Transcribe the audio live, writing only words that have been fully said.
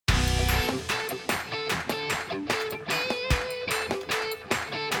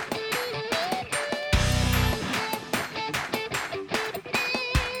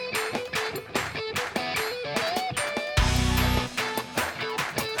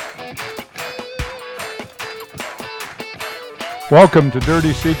Welcome to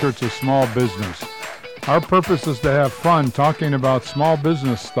Dirty Secrets of Small Business. Our purpose is to have fun talking about small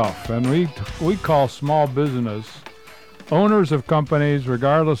business stuff, and we call small business owners of companies,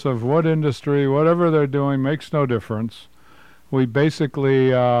 regardless of what industry, whatever they're doing, makes no difference. We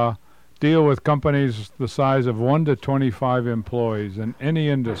basically deal with companies the size of 1 to 25 employees in any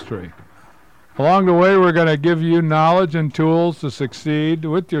industry. Along the way, we're going to give you knowledge and tools to succeed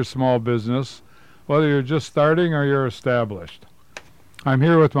with your small business, whether you're just starting or you're established. I'm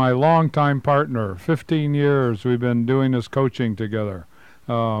here with my longtime partner. 15 years we've been doing this coaching together.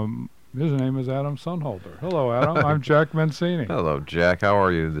 His name is Adam Sunholder. Hello, Adam. I'm Jack Mancini. Hello, Jack. How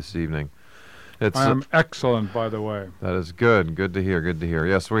are you this evening? I'm excellent, by the way. That is good. Good to hear. Good to hear.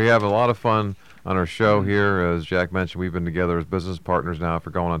 Yes, we have a lot of fun on our show here. As Jack mentioned, we've been together as business partners now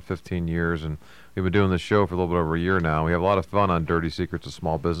for going on 15 years, and we've been doing this show for a little bit over a year now. We have a lot of fun on Dirty Secrets of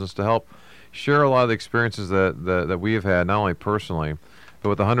Small Business to help share a lot of the experiences that we have had, not only personally, but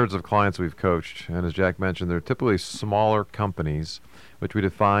with the hundreds of clients we've coached. And as Jack mentioned, they're typically smaller companies, which we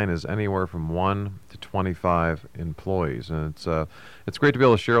define as anywhere from 1 to 25 employees. And it's great to be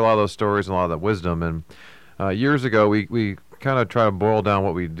able to share a lot of those stories and a lot of that wisdom. And years ago, we kind of try to boil down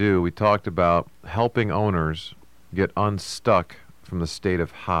what we do. We talked about helping owners get unstuck from the state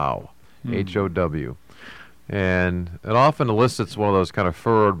of how, H-O-W. And it often elicits one of those kind of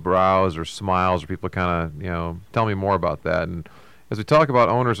furrowed brows or smiles, where people kind of, tell me more about that. And as we talk about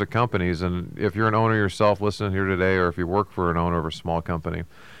owners of companies, and if you're an owner yourself listening here today, or if you work for an owner of a small company,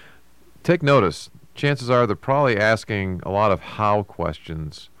 take notice. Chances are they're probably asking a lot of how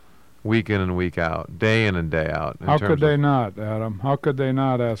questions week in and week out, day in and day out. How could they not, Adam? How could they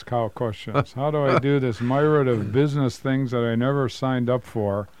not ask how questions? How do I do this myriad of business things that I never signed up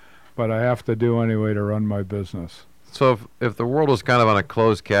for, but I have to do anyway to run my business? So if the world was kind of on a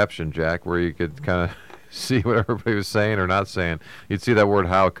closed caption, Jack, where you could kind of see what everybody was saying or not saying, you'd see that word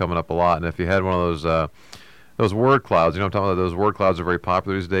how coming up a lot. And if you had one of those word clouds, I'm talking about, those word clouds are very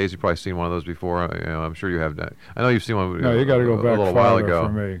popular these days. You've probably seen one of those before. I'm sure you have. I know you've seen one. No, you got to go back a little while farther ago,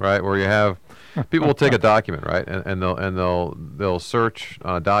 for me. right? Where you have people will take a document, right, and they'll search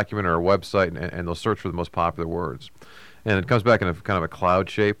on a document or a website, and they'll search for the most popular words, and it comes back in a kind of a cloud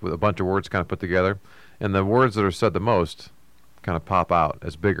shape with a bunch of words kind of put together, and the words that are said the most kind of pop out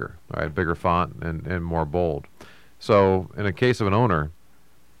as bigger, right? Bigger font and more bold. So in a case of an owner,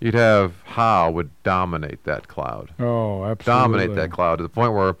 you'd have how would dominate that cloud. Oh, absolutely. Dominate that cloud to the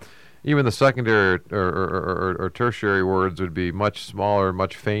point where even the secondary or tertiary words would be much smaller,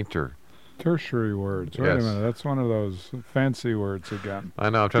 much fainter. Tertiary words. Wait a minute. That's one of those fancy words again. I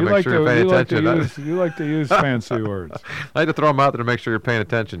know. I'm trying to make sure you're paying attention. You like to use fancy words. I like to throw them out there to make sure you're paying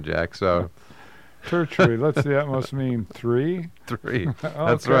attention, Jack. So. Tertiary, let's see, that must mean 3? 3.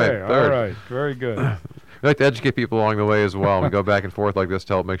 That's okay, right. All Third. right, very good. We like to educate people along the way as well. We go back and forth like this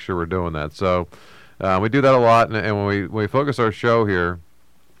to help make sure we're doing that. So we do that a lot, and when we focus our show here,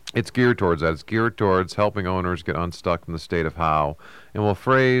 it's geared towards that. It's geared towards helping owners get unstuck from the state of how. And we'll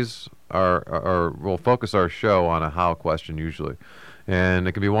we'll focus our show on a how question usually. And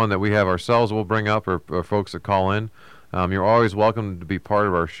it can be one that we have ourselves we'll bring up, or folks that call in. You're always welcome to be part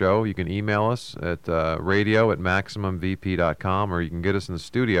of our show. You can email us at radio@maximumvp.com, or you can get us in the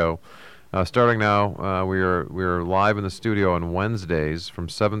studio. Starting now, we are live in the studio on Wednesdays from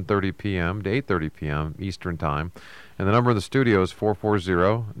 7:30 p.m. to 8:30 p.m. Eastern Time. And the number in the studio is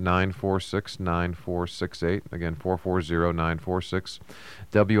 440-946-9468. Again,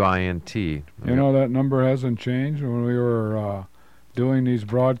 440-946-WINT. You know, that number hasn't changed. When we were doing these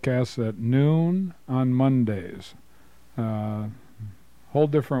broadcasts at noon on Mondays, whole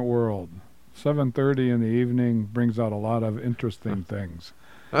different world. 7:30 in the evening brings out a lot of interesting things.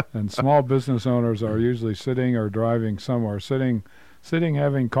 And small business owners are usually sitting or driving somewhere, sitting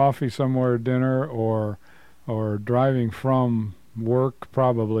having coffee somewhere, dinner, or driving from work,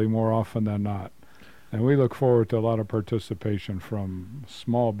 probably more often than not. And we look forward to a lot of participation from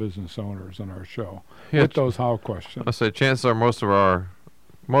small business owners in our show with those how questions. I say chances are most of our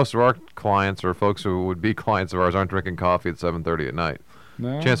clients, or folks who would be clients of ours, aren't drinking coffee at 7:30 at night.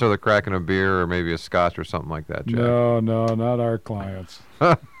 No? Chances are they're cracking a beer or maybe a scotch or something like that, Jack. No, not our clients.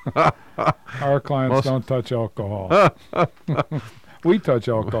 Our clients don't touch alcohol. We touch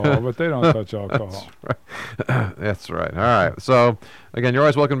alcohol, but they don't touch alcohol. That's right. All right. So, again, you're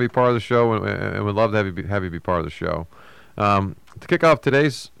always welcome to be part of the show, and we'd love to have you be part of the show. To kick off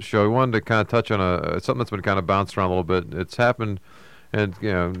today's show, we wanted to kind of touch on something that's been kind of bounced around a little bit. It's happened, and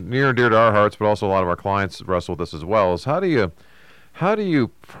near and dear to our hearts, but also a lot of our clients wrestle with this as well. Is how do you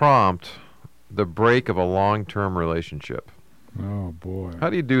prompt the break of a long-term relationship? Oh boy. How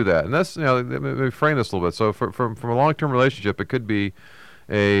do you do that? And that's, let me frame this a little bit. So from a long-term relationship, it could be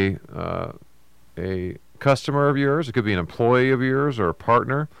a customer of yours, it could be an employee of yours, or a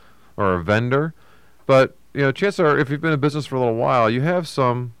partner, or a vendor. But chances are, if you've been in business for a little while, you have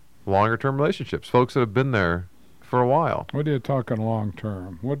some longer-term relationships, folks that have been there for a while. What are you talking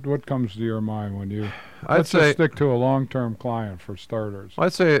long-term? What comes to your mind when you? Let's say stick to a long-term client for starters.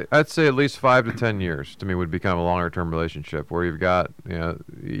 I'd say at least 5 to 10 years to me would be kind of a longer-term relationship where you've got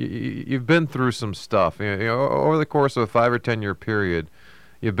you've been through some stuff. Over the course of a 5 or 10 year period,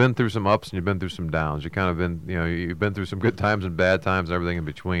 you've been through some ups and you've been through some downs. You kind of been you've been through some good times and bad times and everything in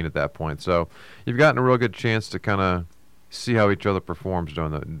between at that point. So you've gotten a real good chance to kind of see how each other performs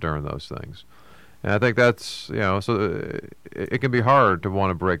during those things. And I think that's, so it can be hard to want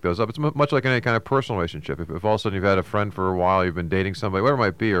to break those up. It's much like any kind of personal relationship. If all of a sudden you've had a friend for a while, you've been dating somebody, whatever it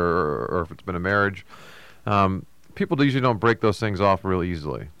might be, or if it's been a marriage, people usually don't break those things off real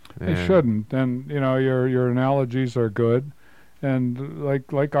easily. They shouldn't. And, your analogies are good. And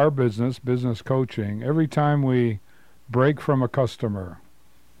like our business coaching, every time we break from a customer,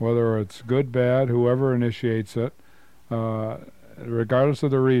 whether it's good, bad, whoever initiates it, regardless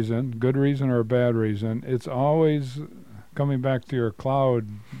of the reason, good reason or a bad reason, it's always coming back to your cloud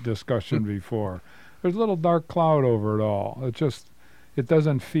discussion before. There's a little dark cloud over it all. It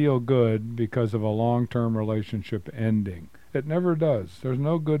doesn't feel good because of a long-term relationship ending. It never does. There's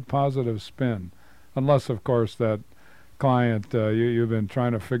no good positive spin, unless, of course, that client, you've been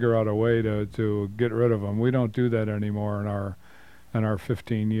trying to figure out a way to get rid of them. We don't do that anymore in our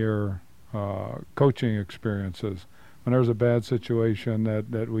 15-year coaching experiences. When there's a bad situation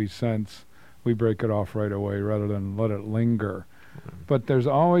that we sense, we break it off right away rather than let it linger. But there's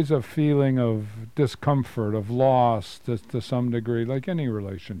always a feeling of discomfort, of loss to some degree, like any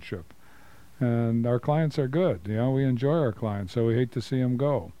relationship. And our clients are good. We enjoy our clients, so we hate to see them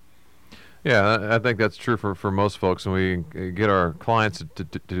go. Yeah, I think that's true for most folks, and we get our clients to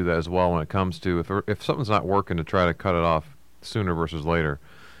do that as well when it comes to if something's not working, to try to cut it off sooner versus later.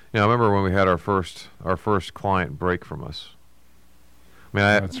 I remember when we had our first client break from us. I mean,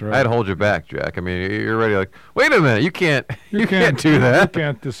 That's right. I had to hold you back, Jack. I mean, you're ready, like, wait a minute, you can't do that. You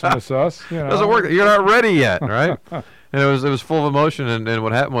can't dismiss us. Doesn't work. You're not ready yet, right? And it was full of emotion, and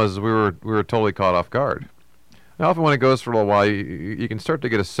what happened was we were totally caught off guard. And often when it goes for a little while, you can start to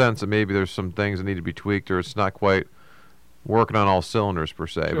get a sense that maybe there's some things that need to be tweaked, or it's not quite working on all cylinders per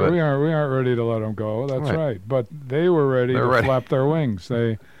se. Sure, but we aren't ready to let them go. That's right. But they were ready to flap their wings.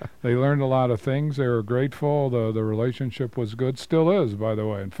 They learned a lot of things. They were grateful. The relationship was good. Still is, by the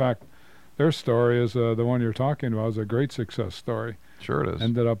way. In fact, their story is the one you're talking about is a great success story. Sure it is.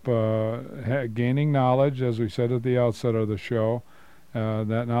 Ended up gaining knowledge, as we said at the outset of the show.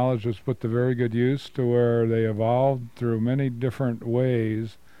 That knowledge was put to very good use to where they evolved through many different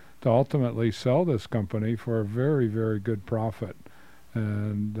ways to ultimately sell this company for a very, very good profit,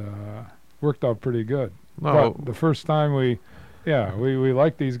 and worked out pretty good. No. But the first time we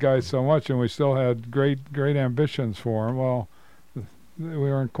liked these guys so much, and we still had great ambitions for them. Well, we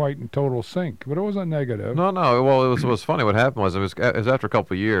weren't quite in total sync, but it wasn't negative. No. Well, it was funny. What happened was it was after a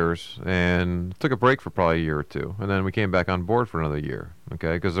couple of years, and took a break for probably a year or two, and then we came back on board for another year.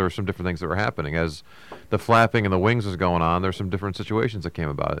 Okay, because there were some different things that were happening as the flapping and the wings was going on. There's some different situations that came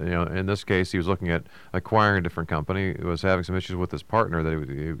about. In this case, he was looking at acquiring a different company. He was having some issues with his partner that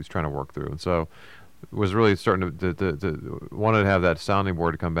he was trying to work through, and so was really starting to wanted to have that sounding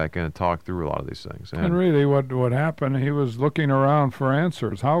board to come back in and talk through a lot of these things. And really, what happened? He was looking around for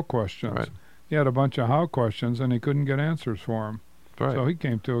answers, how questions. Right. He had a bunch of how questions, and he couldn't get answers for them. Right. So he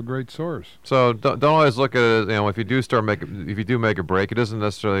came to a great source. So don't always look at it. If you do make a break, it isn't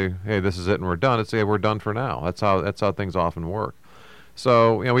necessarily, hey, this is it and we're done. It's, hey, we're done for now. That's how things often work.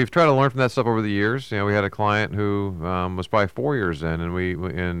 So we've tried to learn from that stuff over the years. We had a client who was probably 4 years in, and we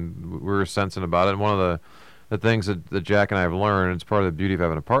were sensing about it. And one of the things that Jack and I have learned, and it's part of the beauty of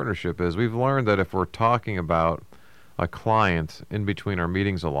having a partnership, is we've learned that if we're talking about a client in between our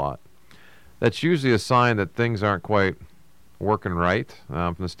meetings a lot, that's usually a sign that things aren't quite working right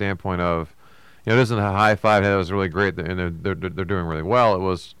from the standpoint of, it isn't a high five, hey, that was really great, and they're doing really well. It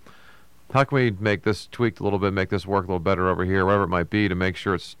was, how can we make this tweaked a little bit, make this work a little better over here, whatever it might be, to make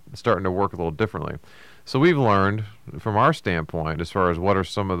sure it's starting to work a little differently. So we've learned from our standpoint, as far as what are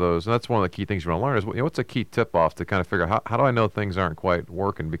some of those, and that's one of the key things you want to learn, is what's a key tip-off to kind of figure out how do I know things aren't quite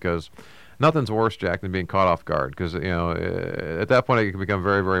working, because nothing's worse, Jack, than being caught off guard, because at that point it can become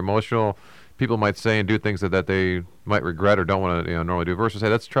very, very emotional. People might say and do things that they might regret or don't want to normally do, versus, hey,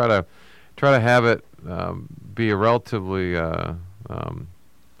 let's try to have it be a relatively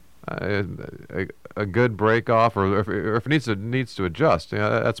a good break off, or if it needs to adjust.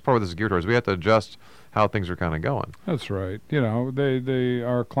 That's part of this is geared towards. We have to adjust how things are kind of going. That's right.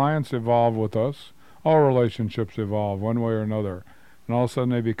 Our clients evolve with us. All relationships evolve one way or another, and all of a sudden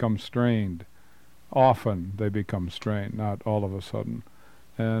they become strained. Often they become strained, not all of a sudden.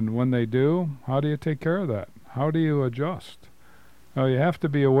 And when they do, how do you take care of that? How do you adjust? Well, you have to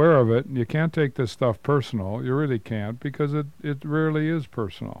be aware of it. You can't take this stuff personal. You really can't, because it rarely is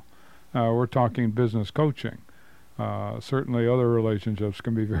personal. We're talking business coaching. Certainly other relationships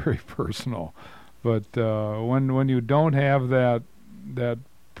can be very personal. But when you don't have that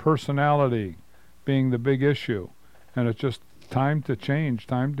personality being the big issue, and it's just time to change,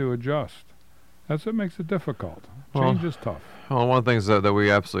 time to adjust, that's what makes it difficult. Change is tough. Well, one of the things that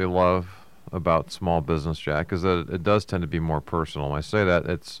we absolutely love about small business, Jack, is that it does tend to be more personal. When I say that,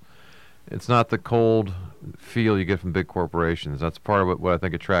 it's not the cold feel you get from big corporations. That's part of what I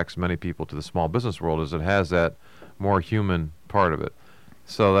think attracts many people to the small business world, is it has that more human part of it.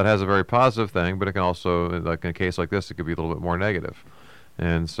 So that has a very positive thing, but it can also, like in a case like this, it could be a little bit more negative.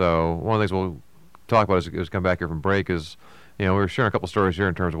 And so one of the things we'll talk about as we come back here from break is, we were sharing a couple stories here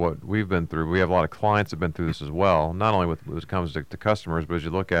in terms of what we've been through. We have a lot of clients that have been through this as well, not only when it comes to customers, but as you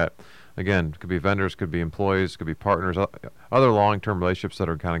look at, again, it could be vendors, could be employees, could be partners, other long-term relationships that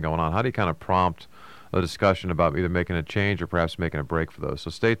are kind of going on. How do you kind of prompt a discussion about either making a change or perhaps making a break for those? So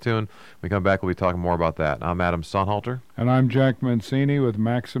stay tuned. When we come back, we'll be talking more about that. I'm Adam Sonnhalter. And I'm Jack Mancini with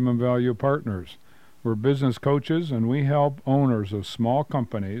Maximum Value Partners. We're business coaches, and we help owners of small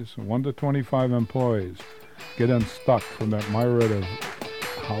companies, 1 to 25 employees, get unstuck from that myriad of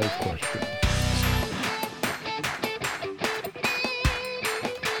how questions.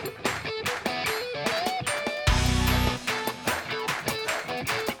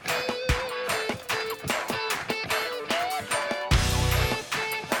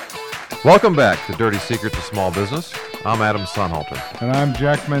 Welcome back to Dirty Secrets of Small Business. I'm Adam Sonnhalter. And I'm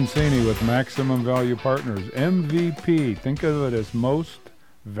Jack Mancini with Maximum Value Partners. MVP, think of it as most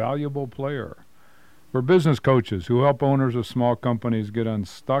valuable player. We're business coaches who help owners of small companies get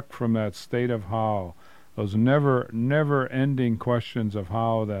unstuck from that state of how, those never-ending questions of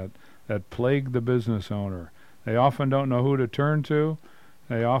how that plague the business owner. They often don't know who to turn to.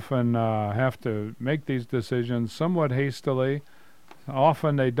 They often have to make these decisions somewhat hastily.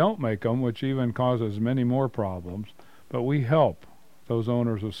 Often they don't make them, which even causes many more problems. But we help those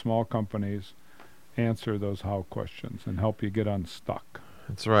owners of small companies answer those how questions and help you get unstuck.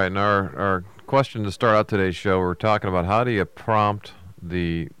 That's right. And our question to start out today's show, we're talking about how do you prompt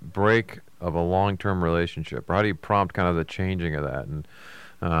the break of a long-term relationship, or how do you prompt kind of the changing of that? And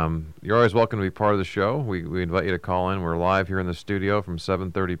you're always welcome to be part of the show. We invite you to call in. We're live here in the studio from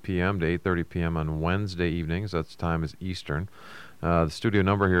 7:30 p.m. to 8:30 p.m. on Wednesday evenings. That's time is Eastern. The studio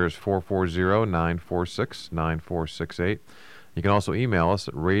number here is 440-946-9468. You can also email us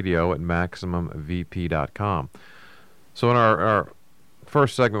at radio@maximumvp.com. So in our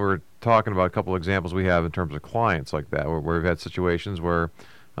first segment, we were talking about a couple of examples we have in terms of clients like that, where we've had situations where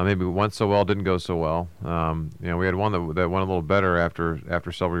maybe went so well, didn't go so well. We had one that went a little better after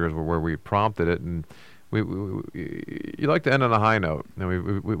several years where we prompted it, and you like to end on a high note.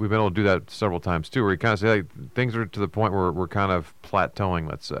 And we've been able to do that several times too, where you kind of say, hey, things are to the point where we're kind of plateauing,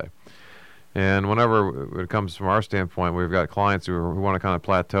 let's say. And whenever it comes from our standpoint, we've got clients who want to kind of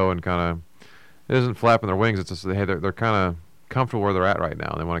plateau and kind of, it isn't flapping their wings, it's just, hey, they're kind of comfortable where they're at right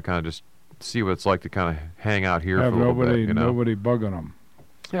now. They want to kind of just see what it's like to kind of hang out here for a little bit. Nobody bugging them.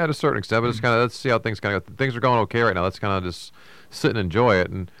 Yeah, to a certain extent, but it's kind of, let's see how things kind of go. Things are going okay right now. Let's kind of just sit and enjoy it.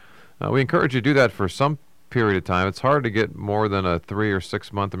 And we encourage you to do that for some period of time. It's hard to get more than a 3 or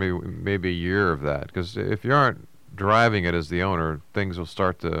 6 month, or maybe a year of that, because if you aren't driving it as the owner, things will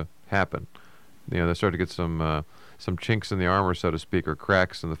start to happen. They start to get some chinks in the armor, so to speak, or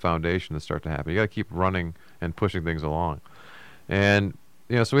cracks in the foundation that start to happen. You got to keep running and pushing things along. And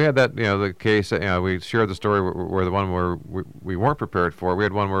so we had that, the case, we shared the story where the one where we weren't prepared for it. We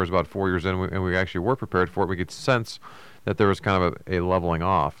had one where it was about 4 years in, and we actually were prepared for it. We could sense that there was kind of a leveling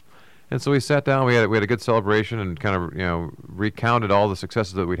off. And so we sat down, we had a good celebration, and kind of, recounted all the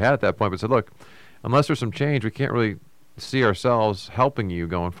successes that we'd had at that point, but said, look, unless there's some change, we can't really see ourselves helping you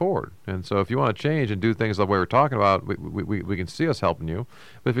going forward. And so if you want to change and do things the way we're talking about, we can see us helping you.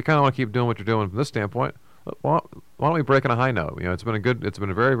 But if you kind of want to keep doing what you're doing from this standpoint, why don't we break on a high note? It's been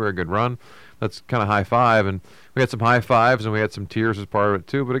a very, very good run. Let's kind of high five, and we had some high fives and we had some tears as part of it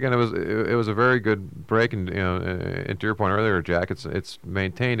too. But again, it was a very good break, and and to your point earlier, Jack, it's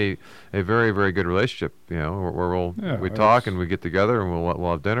maintained a very, very good relationship. Where we talk and we get together and we'll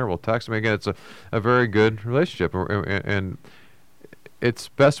have dinner, we'll text. Again, it's a very good relationship, and it's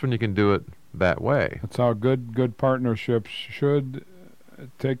best when you can do it that way. That's how good partnerships should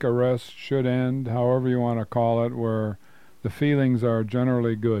take a rest, should end, however you want to call it, where the feelings are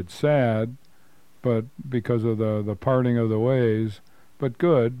generally good. Sad, but because of the parting of the ways, but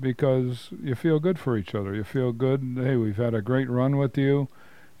good because you feel good for each other. You feel good, hey, we've had a great run with you,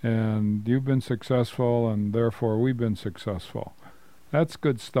 and you've been successful, and therefore we've been successful. That's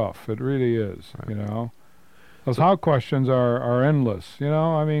good stuff. It really is, Right. you know. Those how questions are endless, you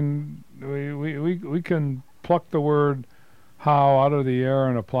know. I mean, we can pluck the word how out of the air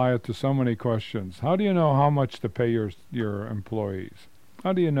and apply it to so many questions. How do you know how much to pay your employees?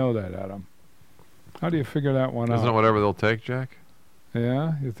 How do you know that, Adam? How do you figure that one Isn't out? it whatever they'll take, Jack?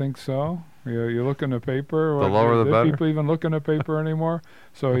 Yeah, you think so? You look in the paper. The lower the do better. people even look in the paper anymore?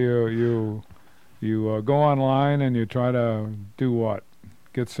 So you go online and you try to do what?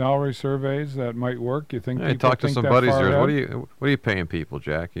 Get salary surveys that might work. You think Yeah, you people talk to think some that buddies of far yours. ahead? What are you paying people,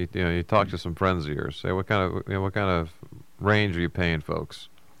 Jack? You talk to some friends of yours. Say what kind of range are you paying folks?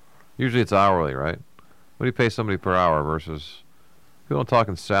 Usually it's hourly, right? What do you pay somebody per hour versus? People don't talk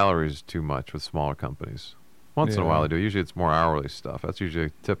in salaries too much with smaller companies. Once in a Yeah. while they do. Usually it's more hourly stuff. That's usually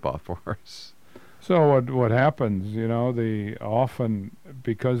a tip off for us. So what happens, you know, often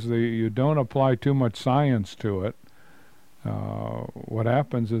because you don't apply too much science to it, what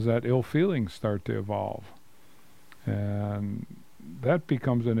happens is that ill feelings start to evolve, and that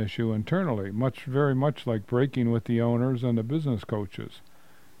becomes an issue internally, very much like breaking with the owners and the business coaches.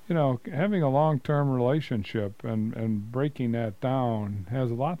 You know, having a long-term relationship and breaking that down has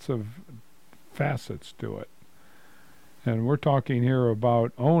lots of facets to it. And we're talking here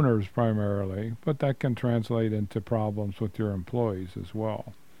about owners primarily, but that can translate into problems with your employees as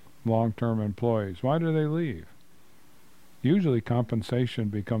well. Long-term employees. Why do they leave? Usually compensation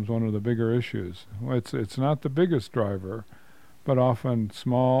becomes one of the bigger issues. It's not the biggest driver, but often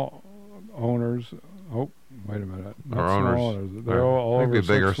small owners. Oh, wait a minute. Not Or small owners. They're all They over could be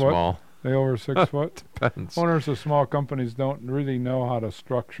big or 6 foot. small. They over 6 foot. Depends. Owners of small companies don't really know how to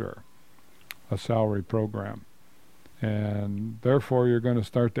structure a salary program. And therefore, you're going to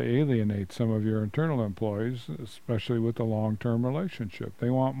start to alienate some of your internal employees, especially with the long-term relationship.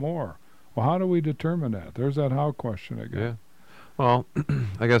 They want more. Well, how do we determine that? There's that how question again. Yeah. Well,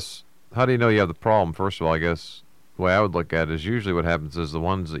 I guess, how do you know you have the problem? First of all, I guess the way I would look at it is usually what happens is the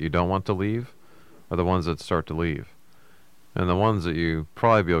ones that you don't want to leave are the ones that start to leave. And the ones that you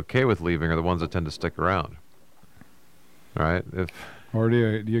probably be okay with leaving are the ones that tend to stick around. All right? Or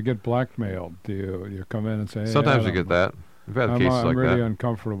do you get blackmailed? Do you come in and say, hey, Sometimes you Adam, get that. We've had I'm cases like really that.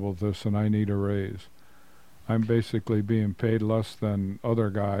 uncomfortable with this and I need a raise. I'm basically being paid less than other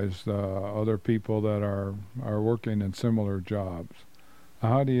guys, other people that are working in similar jobs.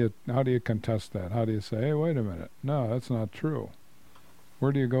 How do you contest that? How do you say, hey, wait a minute, no, that's not true?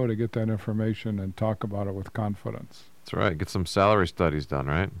 Where do you go to get that information and talk about it with confidence? That's right. Get some salary studies done,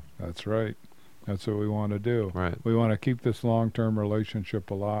 right? That's right. That's what we want to do. Right. We want to keep this long-term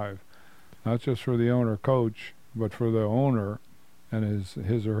relationship alive, not just for the owner-coach, but for the owner and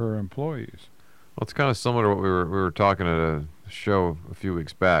his or her employees. Well, it's kind of similar to what we were talking at a show a few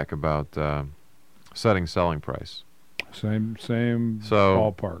weeks back about setting selling price. Same So-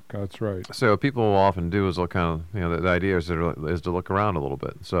 ballpark. That's right. So what people will often do is they'll kind of, the idea is to look around a little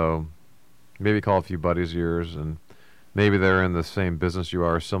bit. So maybe call a few buddies of yours, and maybe they're in the same business you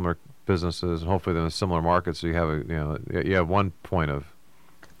are, similar businesses, and hopefully they're in a similar market. So you have you have one point of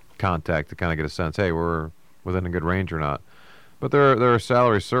contact to kind of get a sense, hey, we're within a good range or not. But there are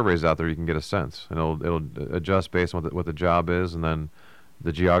salary surveys out there you can get a sense, and it'll adjust based on what the job is, and then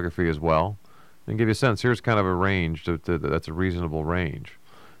the geography as well, and give you a sense. Here's kind of a range that's a reasonable range,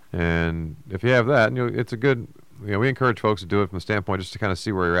 and if you have that, it's a good. We encourage folks to do it from the standpoint just to kind of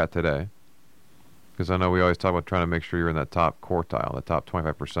see where you're at today, because I know we always talk about trying to make sure you're in that top quartile, the top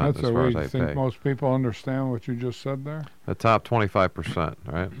 25% That's as what far we as I think pay. most people understand what you just said there. The top 25%,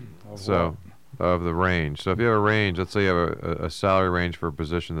 right? Of So. Of the range. So if you have a range, let's say you have a salary range for a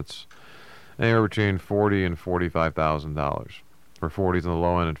position that's anywhere between $40,000 and $45,000, where 40 is on the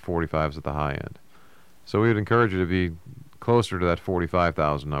low end and 45 is at the high end. So we would encourage you to be closer to that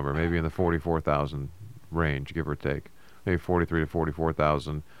 45,000 number, maybe in the 44,000 range, give or take, maybe 43 to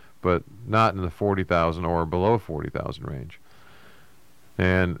 44,000, but not in the 40,000 or below 40,000 range.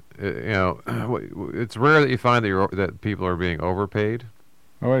 And it's rare that you find that people are being overpaid.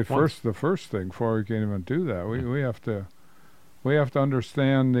 Oh wait, the first thing before we can even do that, we have to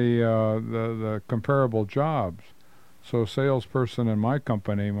understand the comparable jobs. So a salesperson in my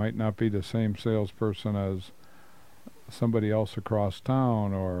company might not be the same salesperson as somebody else across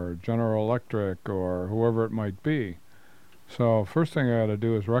town, or General Electric, or whoever it might be. So first thing I got to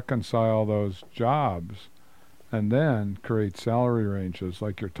do is reconcile those jobs and then create salary ranges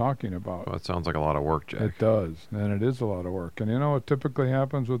like you're talking about. Well, that sounds like a lot of work, Jack. It does, and it is a lot of work. And you know what typically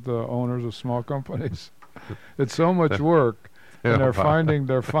happens with the owners of small companies? It's so much work, and they're finding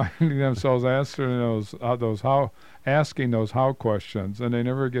themselves asking those how questions, and they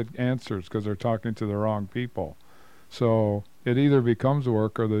never get answers because they're talking to the wrong people. So it either becomes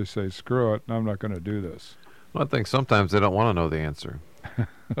work or they say, screw it, I'm not going to do this. Well, I think sometimes they don't want to know the answer.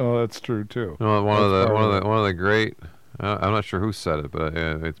 Oh, that's true too. One of the great. I'm not sure who said it, but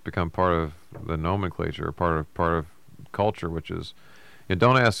it's become part of the nomenclature, part of culture, which is,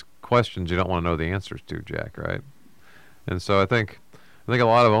 don't ask questions you don't want to know the answers to, Jack. Right? And so I think a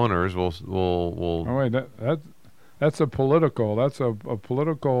lot of owners will. Oh wait, that's a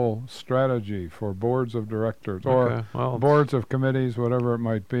political strategy for boards of directors or boards of committees, whatever it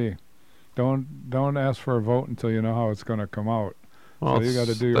might be. Don't ask for a vote until you know how it's going to come out. Well, so you got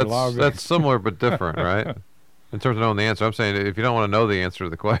to do your lobbying. That's similar but different, right? In terms of knowing the answer, I'm saying if you don't want to know the answer to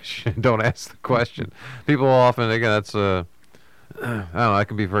the question, don't ask the question. People often, again, that's I don't know, that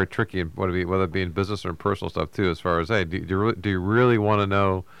can be very tricky, whether it be in business or in personal stuff too. As far as, hey, do you really want to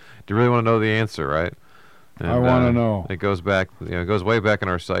know? Do you really want to know the answer, right? And, I want to know. It goes back, it goes way back in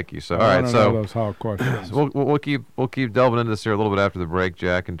our psyche. So, all right, so those how questions. We'll keep delving into this here a little bit after the break,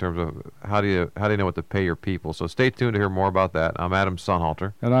 Jack. In terms of how do you know what to pay your people? So stay tuned to hear more about that. I'm Adam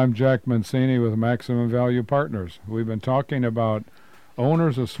Sonhalter, and I'm Jack Mancini with Maximum Value Partners. We've been talking about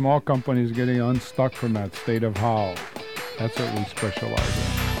owners of small companies getting unstuck from that state of how. That's what we specialize in.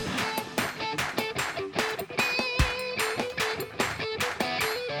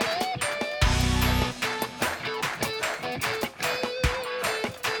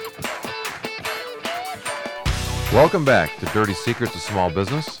 Welcome back to Dirty Secrets of Small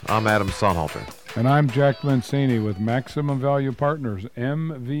Business. I'm Adam Sonhalter. And I'm Jack Mancini with Maximum Value Partners,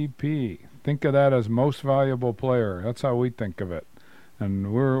 MVP. Think of that as most valuable player. That's how we think of it.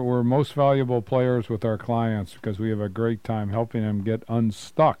 And we're most valuable players with our clients because we have a great time helping them get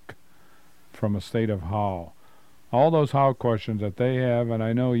unstuck from a state of how. All those how questions that they have, and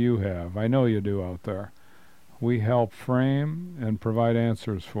I know you have, I know you do out there, we help frame and provide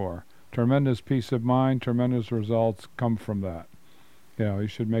answers for. Tremendous peace of mind, tremendous results come from that. You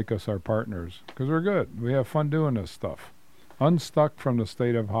should make us our partners because we're good. We have fun doing this stuff. Unstuck from the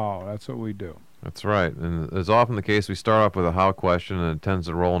state of how. That's what we do. That's right. And as often the case, we start off with a how question, and it tends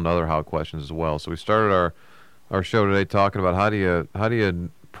to roll into other how questions as well. So we started our show today talking about how do you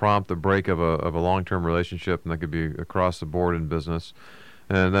prompt the break of a long-term relationship, and that could be across the board in business,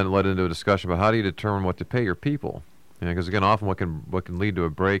 and then it led into a discussion about how do you determine what to pay your people. Because again, often what can lead to a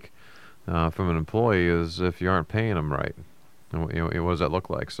break from an employee is if you aren't paying them right. And what does that look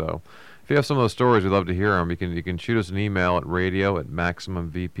like? So if you have some of those stories, we'd love to hear them. You can shoot us an email at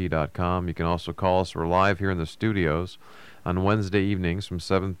radio@maximumvp.com. You can also call us. We're live here in the studios on Wednesday evenings from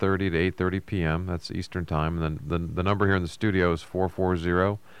 7:30 to 8:30 p.m. That's Eastern Time. And then the number here in the studio is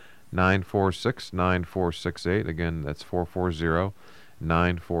 440-946-9468. Again, that's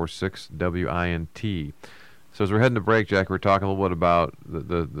 440-946-WINT. So as we're heading to break, Jack, we're talking a little bit about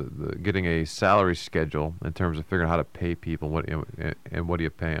the getting a salary schedule in terms of figuring out how to pay people, and what do you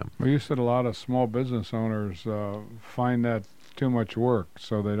pay them. Well, you said a lot of small business owners find that too much work,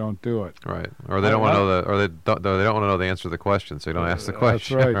 so they don't do it. Right, or they don't want to know they don't want to know the answer to the question, so they don't ask the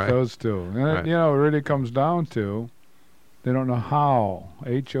question. That's right, right? Those two. And right. It really comes down to they don't know how,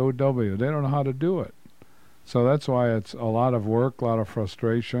 H-O-W. They don't know how to do it. So that's why it's a lot of work, a lot of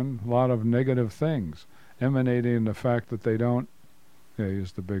frustration, a lot of negative things emanating in the fact that they don't, I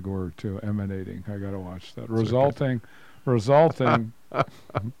used the big word too, emanating. I got to watch that. Resulting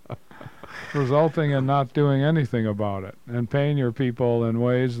in not doing anything about it and paying your people in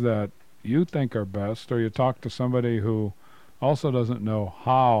ways that you think are best, or you talk to somebody who also doesn't know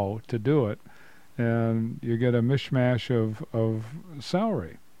how to do it, and you get a mishmash of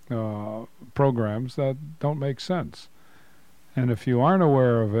salary programs that don't make sense. And if you aren't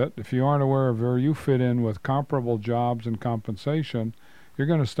aware of it, if you aren't aware of where you fit in with comparable jobs and compensation, you're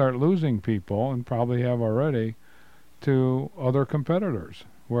going to start losing people, and probably have already, to other competitors,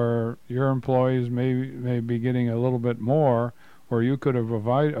 where your employees may be getting a little bit more, where you could have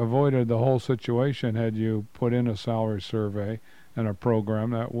avoided the whole situation had you put in a salary survey and a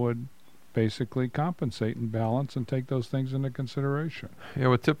program that would basically compensate and balance and take those things into consideration. Yeah,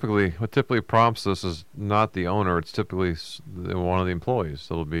 what typically prompts this is not the owner; it's typically one of the employees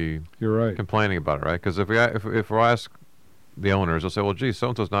that'll be complaining about it, right? Because if we ask the owners, they'll say, "Well, gee, so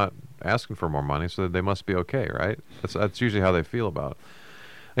and so's not asking for more money, so they must be okay," right? That's usually how they feel about it.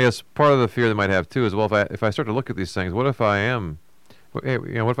 I guess part of the fear they might have too is, well, if I start to look at these things, what if I am, hey,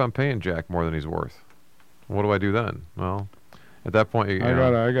 what if I'm paying Jack more than he's worth? What do I do then? Well, at that point, I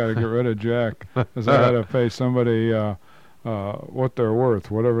gotta get rid of Jack, because I gotta pay somebody what they're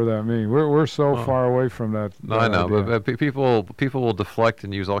worth, whatever that means. We're so far away from that. No, I know, but people will deflect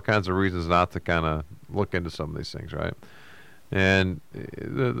and use all kinds of reasons not to kind of look into some of these things, right? And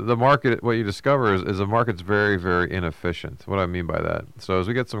the market, what you discover is the market's very, very inefficient. What do I mean by that? So as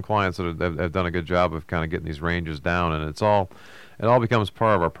we get some clients that have done a good job of kind of getting these ranges down, and it all becomes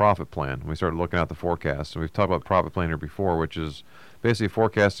part of our profit plan. We started looking at the forecast, and we've talked about profit plan here before, which is basically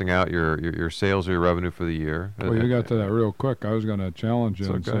forecasting out your sales or your revenue for the year. Well, you got to that real quick. I was going to challenge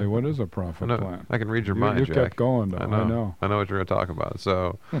you and say, what is a profit plan? I can read your mind, You Jack. kept going, though. I know what you're going to talk about.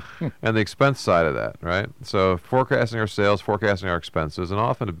 So, and the expense side of that, right? So forecasting our sales, forecasting our expenses, and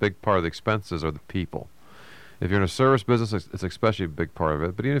often a big part of the expenses are the people. If you're in a service business, it's especially a big part of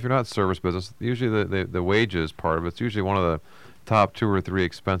it. But even if you're not service business, usually the wages part of it's usually one of the top 2 or 3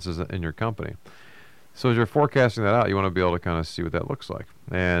 expenses in your company. So as you're forecasting that out, you want to be able to kind of see what that looks like.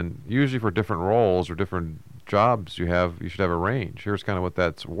 And usually for different roles or different jobs you should have a range. Here's kind of what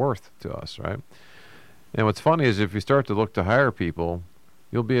that's worth to us, right? And what's funny is if you start to look to hire people,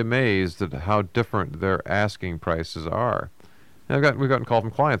 you'll be amazed at how different their asking prices are. And we've gotten calls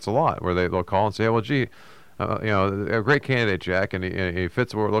from clients a lot where they'll call and say, well, gee, a great candidate, Jack, and he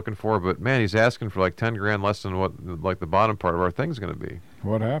fits what we're looking for, but man, he's asking for like 10 grand less than what like the bottom part of our thing's going to be.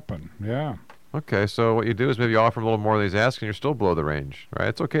 What happened? Yeah. Okay, so what you do is maybe you offer them a little more than he's asking, you're still below the range, right?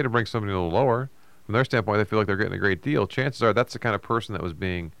 It's okay to bring somebody a little lower. From their standpoint, they feel like they're getting a great deal. Chances are that's the kind of person that was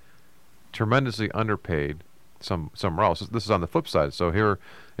being tremendously underpaid somewhere else. This is on the flip side. So here,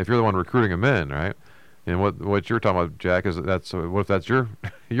 if you're the one recruiting them in, right? And what you're talking about, Jack, is what if that's your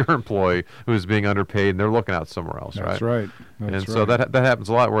employee who's being underpaid and they're looking out somewhere else, right? That's right. So that happens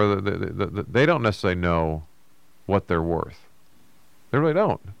a lot where they don't necessarily know what they're worth. They really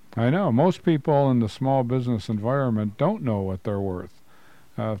don't. I know. Most people in the small business environment don't know what they're worth.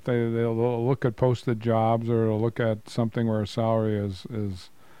 If they'll look at posted jobs or they'll look at something where a salary is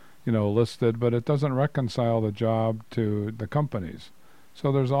listed, but it doesn't reconcile the job to the companies.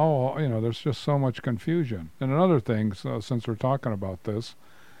 So there's just so much confusion. And another thing, since we're talking about this,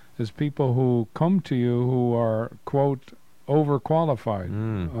 is people who come to you who are, quote, overqualified,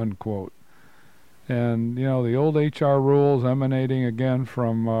 unquote. And, the old HR rules emanating again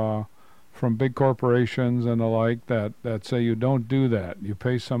from big corporations and the like that say you don't do that. You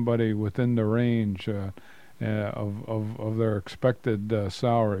pay somebody within the range of their expected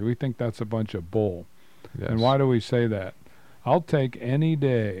salary. We think that's a bunch of bull. Yes. And why do we say that? I'll take any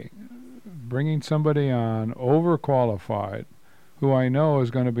day bringing somebody on overqualified who I know is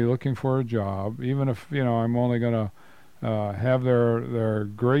going to be looking for a job, even if, I'm only going to have their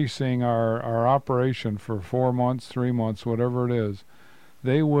gracing our operation for 4 months, 3 months, whatever it is.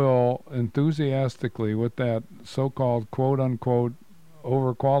 They will enthusiastically, with that so-called quote-unquote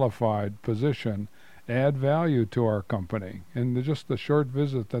overqualified position, add value to our company in just the short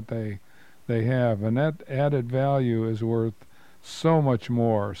visit that they have. And that added value is worth so much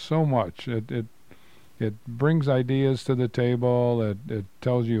more, so much. It brings ideas to the table. It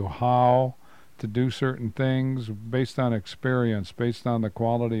tells you how to do certain things based on experience, based on the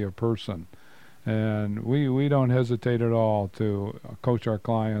quality of person. And we don't hesitate at all to coach our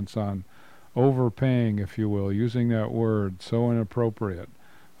clients on overpaying, if you will, using that word so inappropriate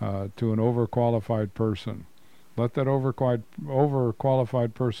to an overqualified person. Let that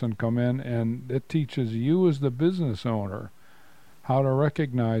overqualified person come in, and it teaches you as the business owner how to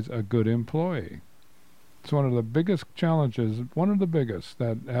recognize a good employee. It's one of the biggest challenges,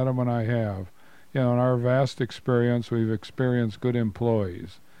 that Adam and I have. In our vast experience, we've experienced good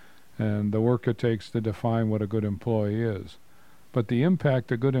employees and the work it takes to define what a good employee is. But the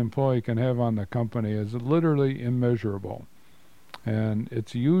impact a good employee can have on the company is literally immeasurable. And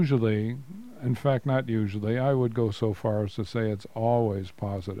it's usually, in fact, not usually, I would go so far as to say it's always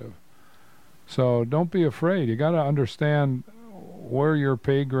positive. So don't be afraid. You got to understand where your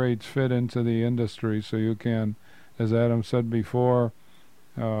pay grades fit into the industry so you can, as Adam said before,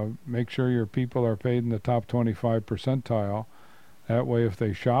 make sure your people are paid in the top 25 percentile. That way, if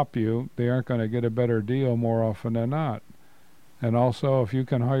they shop you, they aren't going to get a better deal more often than not. And also, if you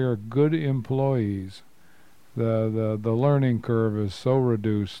can hire good employees, the learning curve is so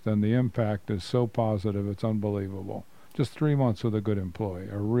reduced and the impact is so positive, it's unbelievable. Just 3 months with a good employee,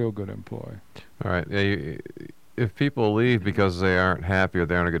 a real good employee. All right. If people leave because they aren't happy or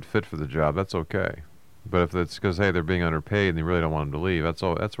they aren't a good fit for the job, that's okay. But if it's because, hey, they're being underpaid and you really don't want them to leave, that's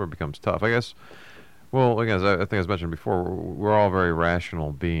where it becomes tough. I guess Well, again, as I think I was mentioned before, we're all very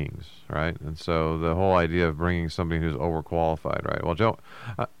rational beings, right? And so the whole idea of bringing somebody who's overqualified, right? Well, Joe,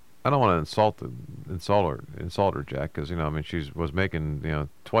 I, I don't want to insult her, Jack, because I mean, she was making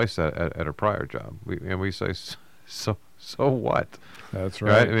twice that at her prior job. We say, so what? That's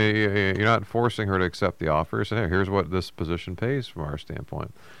Right? right. I mean, you're not forcing her to accept the offer. So hey, here's what this position pays from our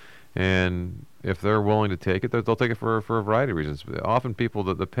standpoint. And if they're willing to take it, they'll take it for a variety of reasons. Often people,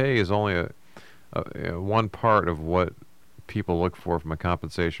 the pay is only one part of what people look for from a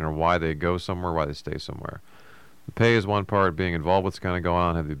compensation or why they go somewhere, why they stay somewhere. The pay is one part, being involved with what's kind of going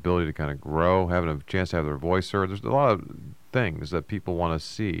on, have the ability to kind of grow, having a chance to have their voice heard. There's a lot of things that people want to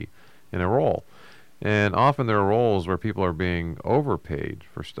see in a role. And often there are roles where people are being overpaid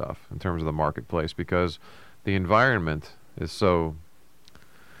for stuff in terms of the marketplace because the environment is so.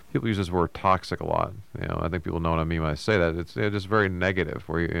 People use this word toxic a lot. I think people know what I mean when I say that. It's just very negative,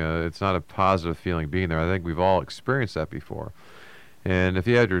 where it's not a positive feeling being there. I think we've all experienced that before. And if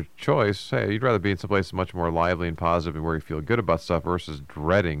you had your choice, hey, you'd rather be in some place much more lively and positive and where you feel good about stuff versus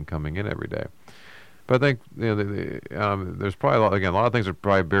dreading coming in every day. But I think there's probably a lot of things are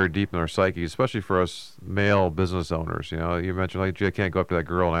probably buried deep in our psyche, especially for us male business owners. You mentioned like, gee, I can't go up to that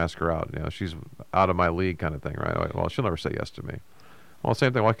girl and ask her out. She's out of my league, kind of thing, right? Well, she'll never say yes to me. Well,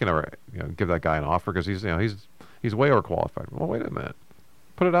 same thing. Well, I can never give that guy an offer because he's way overqualified. Well, wait a minute,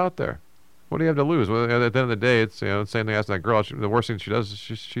 put it out there. What do you have to lose? Well, at the end of the day, it's the same thing as that girl. The worst thing she does is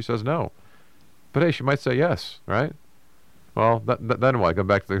she says no. But hey, she might say yes, right? Well, then what? Go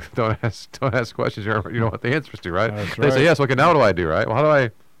back to the don't ask questions. You know what the answers to, right? That's They right. say yes. Okay, now what do I do, right? Well, how do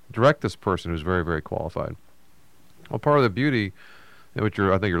I direct this person who's very, very qualified? Well, part of the beauty, which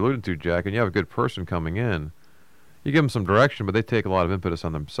I think you're alluding to, Jack, and you have a good person coming in. You give them some direction, but they take a lot of impetus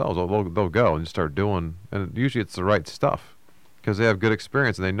on themselves. They'll go and start doing, and usually it's the right stuff because they have good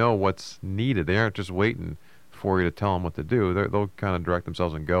experience and they know what's needed. They aren't just waiting for you to tell them what to do. They'll kind of direct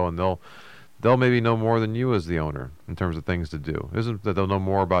themselves and go, and they'll maybe know more than you as the owner in terms of things to do. It isn't that they'll know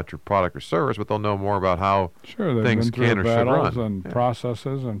more about your product or service, but they'll know more about how Sure, they've things been can through or should battles run. and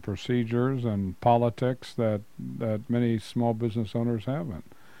processes and procedures and politics that many small business owners haven't.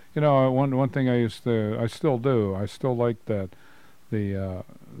 One thing I still do. I still like that the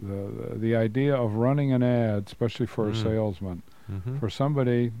idea of running an ad, especially for a salesman. Mm-hmm. For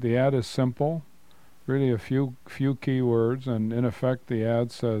somebody, the ad is simple, really a few keywords, and in effect, the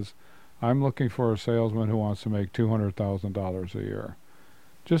ad says, "I'm looking for a salesman who wants to make $200,000 a year."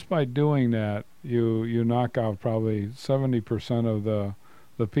 Just by doing that, you knock out probably 70% of the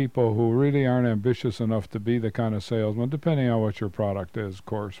people who really aren't ambitious enough to be the kind of salesman, depending on what your product is, of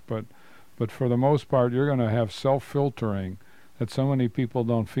course. But for the most part, you're going to have self-filtering that so many people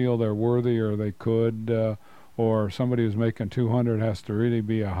don't feel they're worthy or they could, or somebody who's making 200 has to really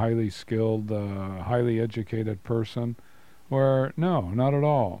be a highly skilled, highly educated person. Where no, not at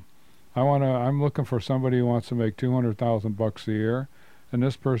all. I'm looking for somebody who wants to make $200,000 a year, and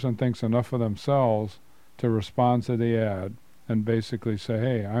this person thinks enough of themselves to respond to the ad and basically say,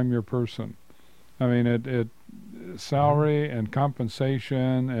 "Hey, I'm your person." I mean, salary and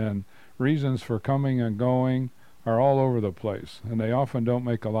compensation and reasons for coming and going are all over the place, and they often don't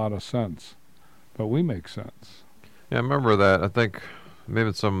make a lot of sense, but we make sense. Yeah, I remember that. I think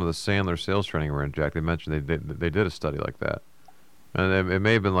maybe some of the Sandler sales training we're in, Jack, they mentioned they did a study like that. And it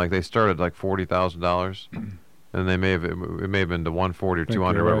may have been like they started like $40,000, and it may have been to 140 or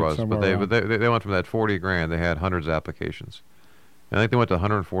 200, whatever it was. But they went from that 40 grand. They had hundreds of applications. And I think they went to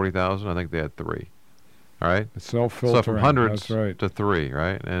 140,000. I think they had 3. All right. It's self-filtering. So from hundreds That's right. to 3,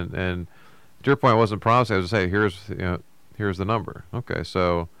 right? And to your point, I wasn't promising. I was just hey, here's the number. Okay,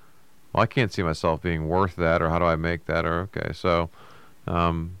 so well, I can't see myself being worth that, or how do I make that, or okay, so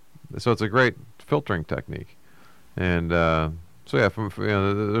it's a great filtering technique, and so yeah,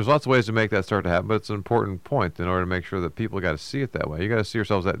 there's lots of ways to make that start to happen, but it's an important point in order to make sure that people got to see it that way. You got to see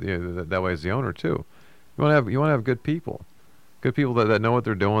yourselves that way as the owner too. You want to have good people that know what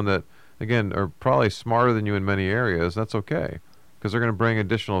they're doing, that again are probably smarter than you in many areas. That's okay, because they're going to bring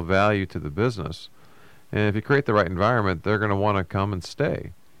additional value to the business. And if you create the right environment, they're going to want to come and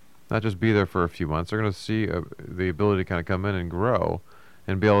stay, not just be there for a few months. They're going to see the ability to kind of come in and grow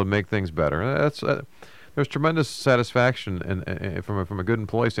and be able to make things better. There's tremendous satisfaction from a good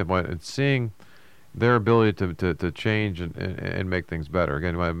employee standpoint in seeing their ability to change and make things better.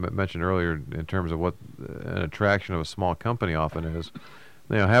 Again, what I mentioned earlier in terms of what an attraction of a small company often is,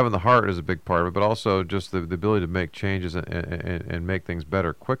 having the heart is a big part of it, but also just the ability to make changes and make things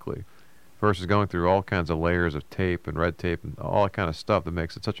better quickly, versus going through all kinds of layers of tape and red tape and all that kind of stuff that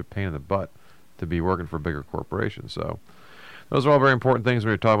makes it such a pain in the butt to be working for bigger corporations. So those are all very important things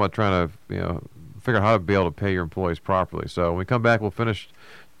when you're talking about trying to figure out how to be able to pay your employees properly. So when we come back, we'll finish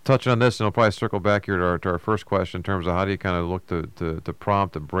touching on this, and I'll probably circle back here to our first question in terms of how do you kind of look to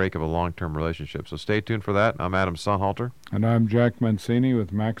prompt a break of a long-term relationship. So stay tuned for that. I'm Adam Sonhalter. And I'm Jack Mancini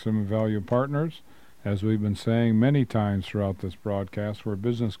with Maximum Value Partners. As we've been saying many times throughout this broadcast, we're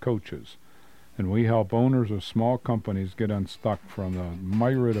business coaches, and we help owners of small companies get unstuck from the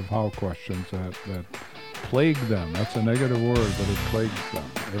myriad of how questions that plague them. That's a negative word, but it plagues them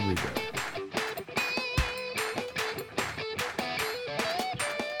every day.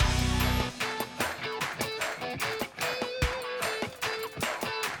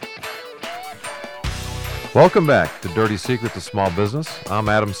 Welcome back to Dirty Secrets of Small Business. I'm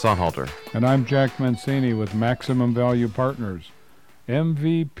Adam Sonhalter. And I'm Jack Mancini with Maximum Value Partners.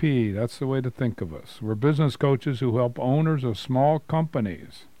 MVP, that's the way to think of us. We're business coaches who help owners of small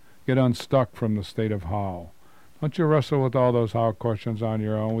companies get unstuck from the state of how. Don't you wrestle with all those how questions on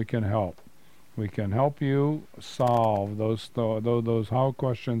your own. We can help. We can help you solve those how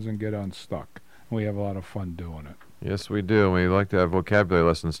questions and get unstuck. We have a lot of fun doing it. Yes, we do. We like to have vocabulary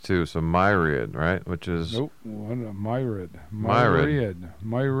lessons, too. So myriad, right, which is... Nope, what a myriad. Myriad.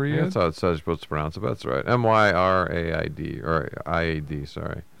 Myriad? That's how it's supposed to pronounce it, but that's right. M-Y-R-A-I-D, or I-A-D,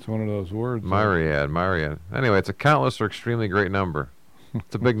 sorry. It's one of those words. Myriad. Anyway, it's a countless or extremely great number.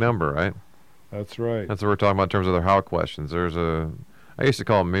 It's a big number, right? That's right. That's what we're talking about in terms of their how questions. I used to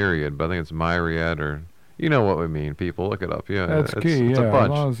call it myriad, but I think it's myriad, or... You know what we mean, people. Look it up. Yeah, that's key. It's a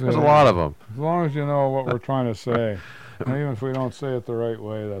bunch. There's a lot of them. As long as you know what we're trying to say. And even if we don't say it the right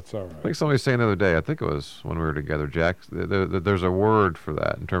way, that's all right. I think somebody was saying the other day, I think it was when we were together, Jack, there's a word for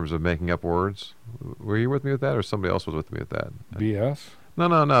that in terms of making up words. Were you with me with that, or somebody else was with me with that? BS?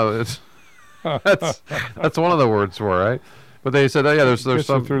 No. It's that's one of the words for it, right? But they said, there's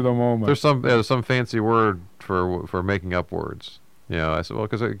some through the moment. There's some fancy word for making up words. I said, well,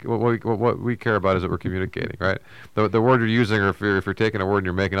 because what we care about is that we're communicating, right? The word you're using, or if you're taking a word and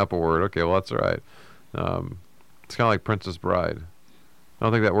you're making up a word, okay, well, that's all right. It's kind of like Princess Bride. I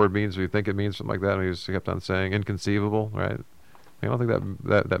don't think that word means what you think it means, something like that. And he just kept on saying inconceivable, right? I don't think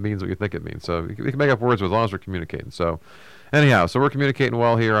that means what you think it means. So we can make up words as long as we're communicating. So anyhow, we're communicating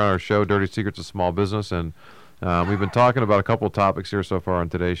well here on our show, Dirty Secrets of Small Business, and we've been talking about a couple of topics here so far on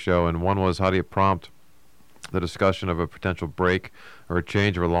today's show, and one was how do you prompt the discussion of a potential break or a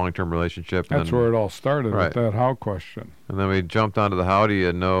change of a long-term relationship. That's where it all started, right, with that how question. And then we jumped onto the how do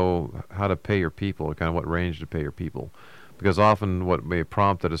you know how to pay your people, kind of what range to pay your people. Because often what may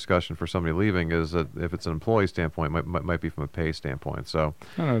prompt a discussion for somebody leaving is that if it's an employee standpoint, might be from a pay standpoint. So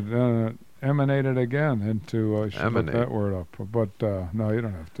emanated again into, I should look that word up, but no, you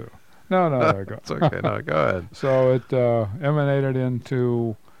don't have to. No, go. It's okay, no, go ahead. So it emanated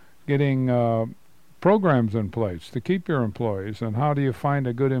into getting programs in place to keep your employees, and how do you find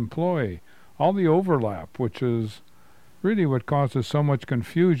a good employee? All the overlap, which is really what causes so much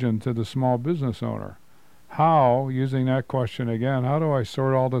confusion to the small business owner. How, using that question again, how do I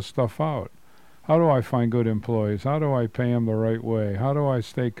sort all this stuff out? How do I find good employees? How do I pay them the right way? How do I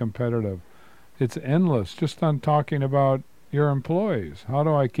stay competitive? It's endless just on talking about your employees. How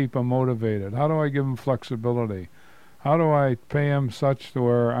do I keep them motivated? How do I give them flexibility? How do I pay them such to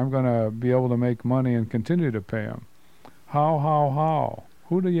where I'm going to be able to make money and continue to pay them? How?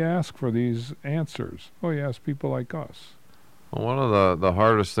 Who do you ask for these answers? Well, you ask people like us. Well, one of the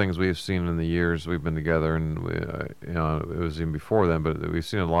hardest things we've seen in the years we've been together, and it was even before then, but we've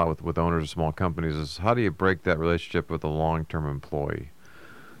seen a lot with owners of small companies, is how do you break that relationship with a long-term employee?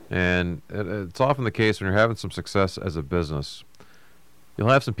 And it's often the case when you're having some success as a business, you'll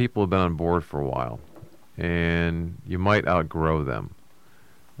have some people who've been on board for a while, and you might outgrow them.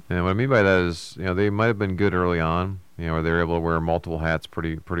 And what I mean by that is, they might have been good early on, where they were able to wear multiple hats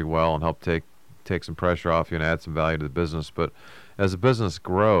pretty well and help take some pressure off you and add some value to the business. But as the business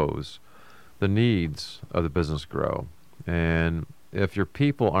grows, the needs of the business grow. And if your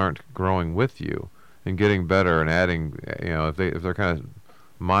people aren't growing with you and getting better and adding, if they're kind of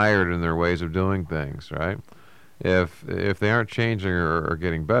mired in their ways of doing things, right? If they aren't changing or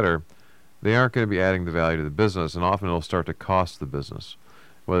getting better, they aren't going to be adding the value to the business, and often it'll start to cost the business,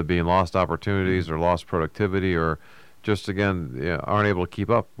 whether it be in lost opportunities or lost productivity, or just, again, aren't able to keep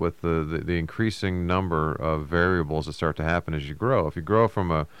up with the increasing number of variables that start to happen as you grow. If you grow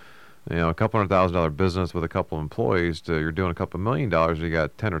from a couple $100,000 business with a couple of employees to you're doing a couple $1 million and you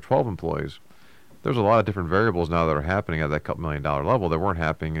got 10 or 12 employees, there's a lot of different variables now that are happening at that couple $1 million level that weren't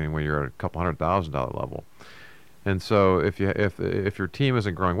happening when you're at a couple $100,000 level. And so if your team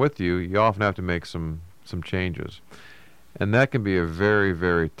isn't growing with you, you often have to make some changes. And that can be a very,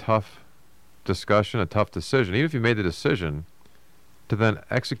 very tough discussion, a tough decision. Even if you made the decision to then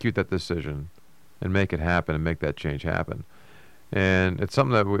execute that decision and make it happen and make that change happen. And it's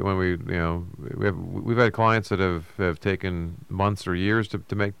something that we've had clients that have taken months or years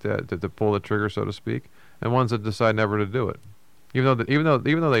to make that, to pull the trigger, so to speak, and ones that decide never to do it, even though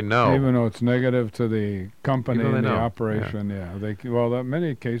they know, even though it's negative to the company and the know. operation. In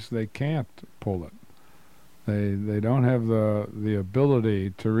many cases they can't pull it. They don't have the ability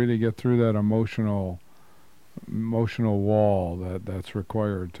to really get through that emotional wall that's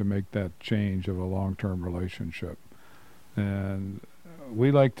required to make that change of a long-term relationship. And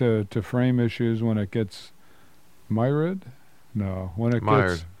we like to frame issues when it gets mired. No, when it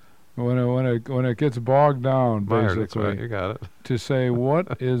Mired. gets when it gets bogged down, Mired, basically. that's right, you got it. To say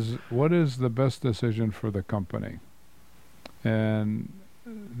what is the best decision for the company, and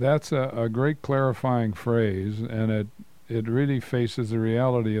that's a great clarifying phrase, and it really faces the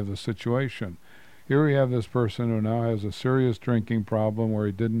reality of the situation. Here we have this person who now has a serious drinking problem where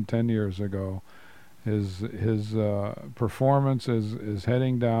he didn't 10 years ago. His performance is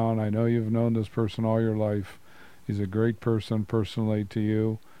heading down. I know you've known this person all your life. He's a great person personally to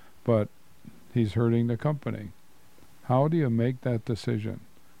you, but he's hurting the company. How do you make that decision?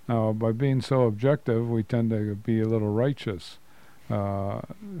 Now, by being so objective, we tend to be a little righteous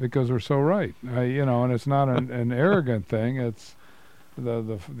because we're so right. And it's not an arrogant thing. It's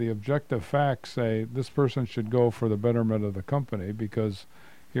the objective facts say this person should go for the betterment of the company, because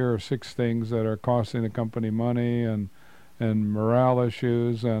here are 6 things that are costing the company money and morale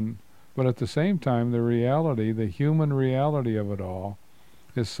issues, but at the same time, the human reality of it all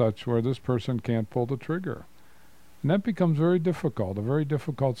is such where this person can't pull the trigger. And that becomes very difficult, a very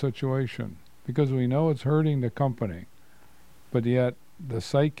difficult situation, because we know it's hurting the company, but yet the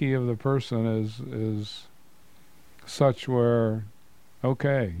psyche of the person is such where,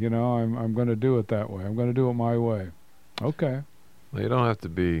 okay, I'm going to do it that way. I'm going to do it my way. Okay. Well, you don't have to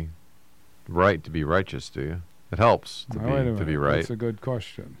be right to be righteous, do you? It helps to be right. That's a good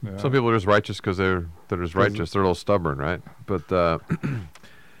question. Yeah. Some people are just righteous because they're just righteous. They're a little stubborn, right? But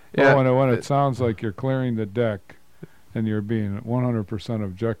when it sounds like you're clearing the deck and you're being 100%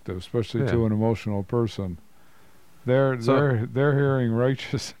 objective, especially to an emotional person, they're hearing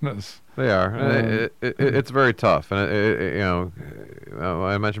righteousness. They are. It's very tough, and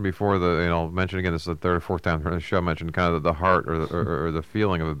I mentioned before I'll mention again. This is the 3rd or 4th time on the show. I mentioned kind of the heart or the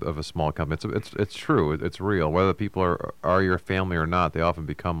feeling of a small company. It's true. It's real. Whether people are your family or not, they often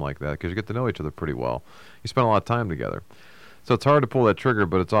become like that because you get to know each other pretty well. You spend a lot of time together, so it's hard to pull that trigger.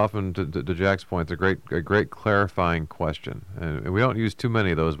 But it's often, to Jack's point, it's a great clarifying question, and we don't use too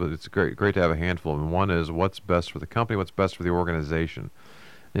many of those. But it's great to have a handful. And one is what's best for the company, what's best for the organization.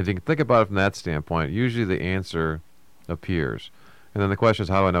 If you can think about it from that standpoint, usually the answer appears, and then the question is,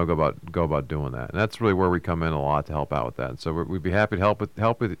 how do I go about doing that? And that's really where we come in a lot to help out with that. And so we'd be happy to help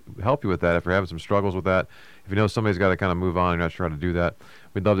you with that if you're having some struggles with that. If you know somebody's got to kind of move on, you're not sure how to do that,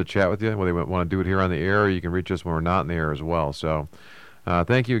 we'd love to chat with you. Whether you want to do it here on the air, or you can reach us when we're not in the air as well. So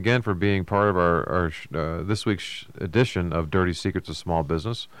thank you again for being part of our this week's edition of Dirty Secrets of Small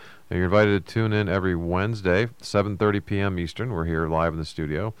Business. You're invited to tune in every Wednesday, 7:30 p.m. Eastern. We're here live in the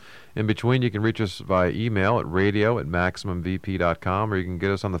studio. In between, you can reach us via email at radio@maximumvp.com, or you can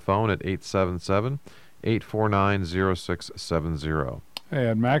get us on the phone at 877-849-0670. Hey,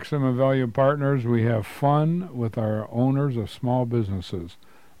 at Maximum Value Partners, we have fun with our owners of small businesses.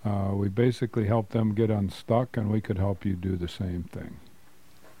 We basically help them get unstuck, and we could help you do the same thing.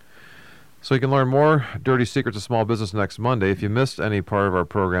 So you can learn more Dirty Secrets of Small Business next Monday. If you missed any part of our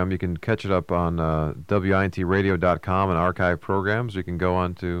program, you can catch it up on WINTradio.com and archive programs. You can go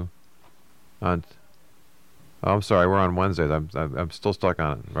on. I'm sorry, we're on Wednesdays. I'm still stuck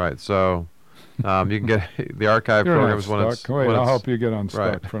on it. Right, so you can get the archive programs when it's... Wait, I'll help you get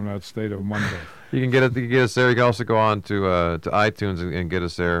unstuck from that state of Monday. You can get us there. You can also go on to iTunes and get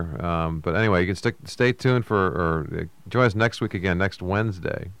us there. But anyway, you can stay tuned or join us next week again, next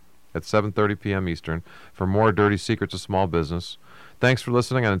Wednesday, at 7:30 p.m. Eastern for more Dirty Secrets of Small Business. Thanks for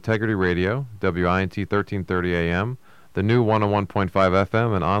listening on Integrity Radio, WINT 1330 AM, the new 101.5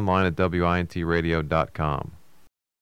 FM, and online at WINTradio.com.